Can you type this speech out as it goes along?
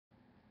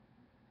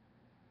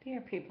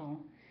Dear people,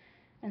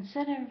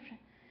 instead of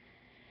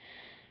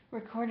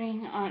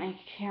recording on a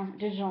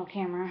digital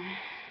camera,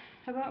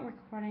 how about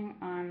recording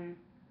on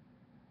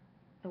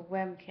the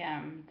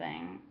webcam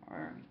thing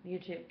or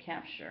YouTube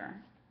capture?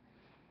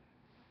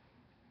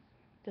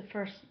 The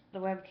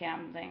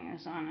webcam thing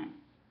is on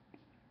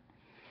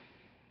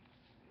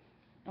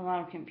a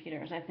lot of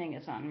computers. I think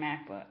it's on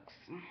MacBooks.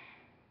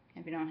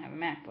 If you don't have a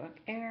MacBook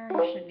Air,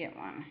 you should get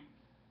one.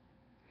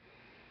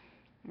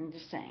 I'm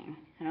just saying.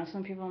 I know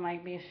some people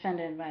might be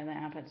offended by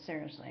that, but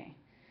seriously.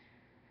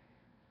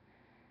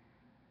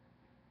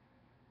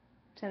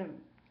 Instead of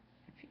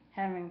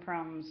having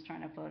problems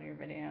trying to upload your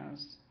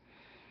videos,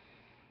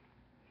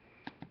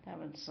 that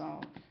would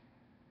solve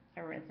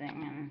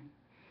everything.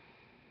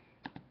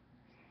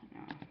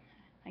 And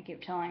I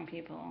keep telling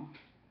people,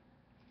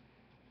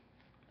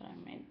 but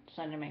I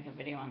decided to make a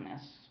video on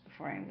this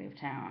before I leave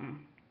town.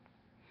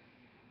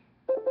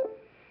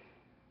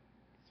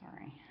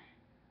 Sorry.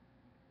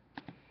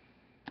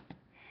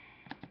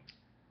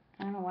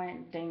 I don't know why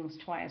it dings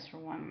twice for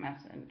one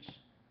message.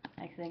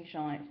 I think it should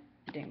only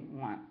ding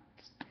once.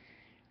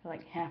 For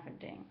like half a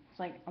ding. It's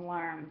like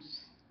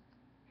alarms.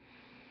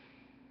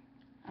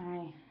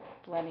 I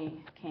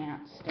bloody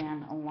can't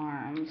stand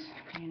alarms.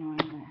 They annoy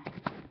the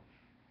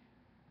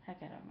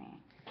heck out of me.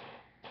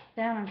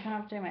 Then I'm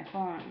trying to update my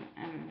phone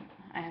and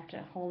I have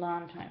to hold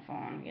on to my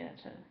phone to get it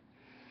to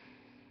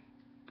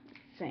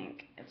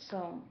sync. It's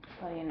so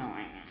bloody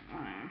annoying.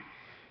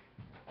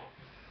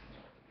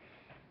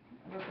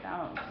 Look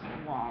out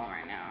the wall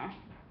right now.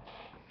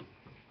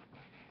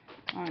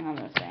 Among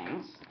other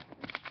things.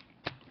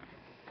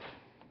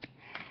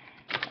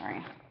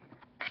 Sorry.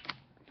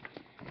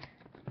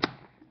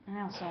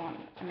 I also want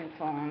a new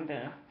phone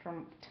for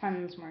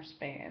tons more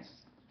space.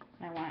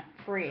 I want it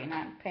free,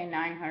 not pay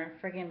 $900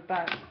 freaking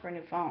bucks for a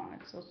new phone.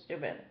 It's so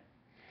stupid.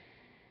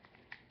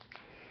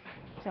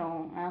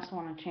 So I also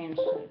want to change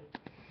to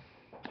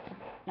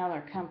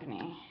another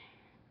company,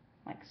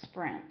 like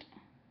Sprint.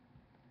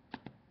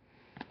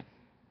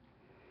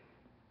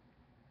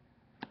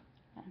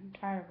 I'm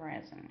tired of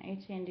Verizon.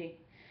 AT&T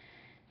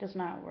does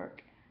not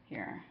work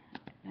here.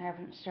 I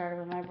haven't started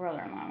with my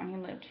brother-in-law when he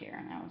lived here,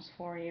 and that was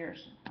 3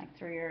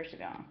 years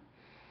ago.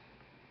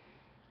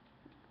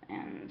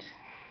 And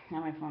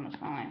now my phone is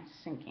finally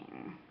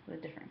syncing with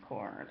a different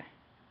cord.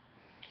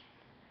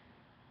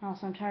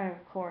 Also, I'm tired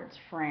of cords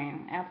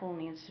fraying. Apple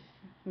needs to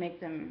make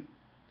them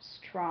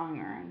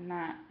stronger and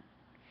not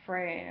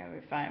fray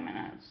every 5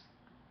 minutes.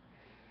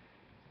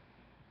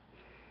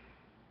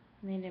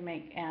 They need to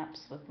make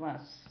apps with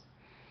less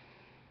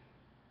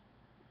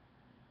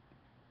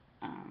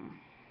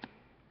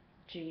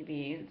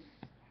GBs,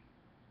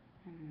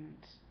 and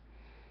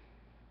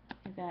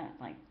you've got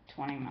like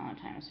 20 million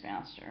times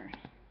faster.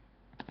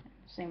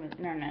 Same with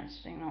internet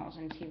signals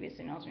and TV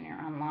signals when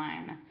you're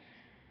online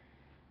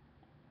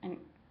and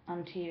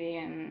on TV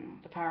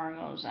and the power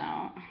goes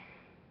out.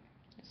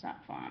 It's not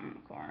fun,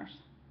 of course.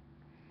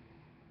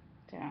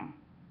 So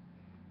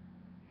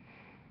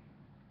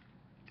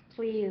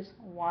please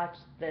watch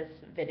this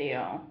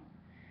video.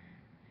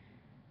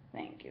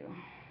 Thank you.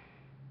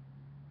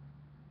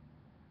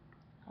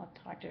 I'll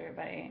talk to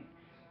everybody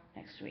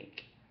next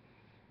week.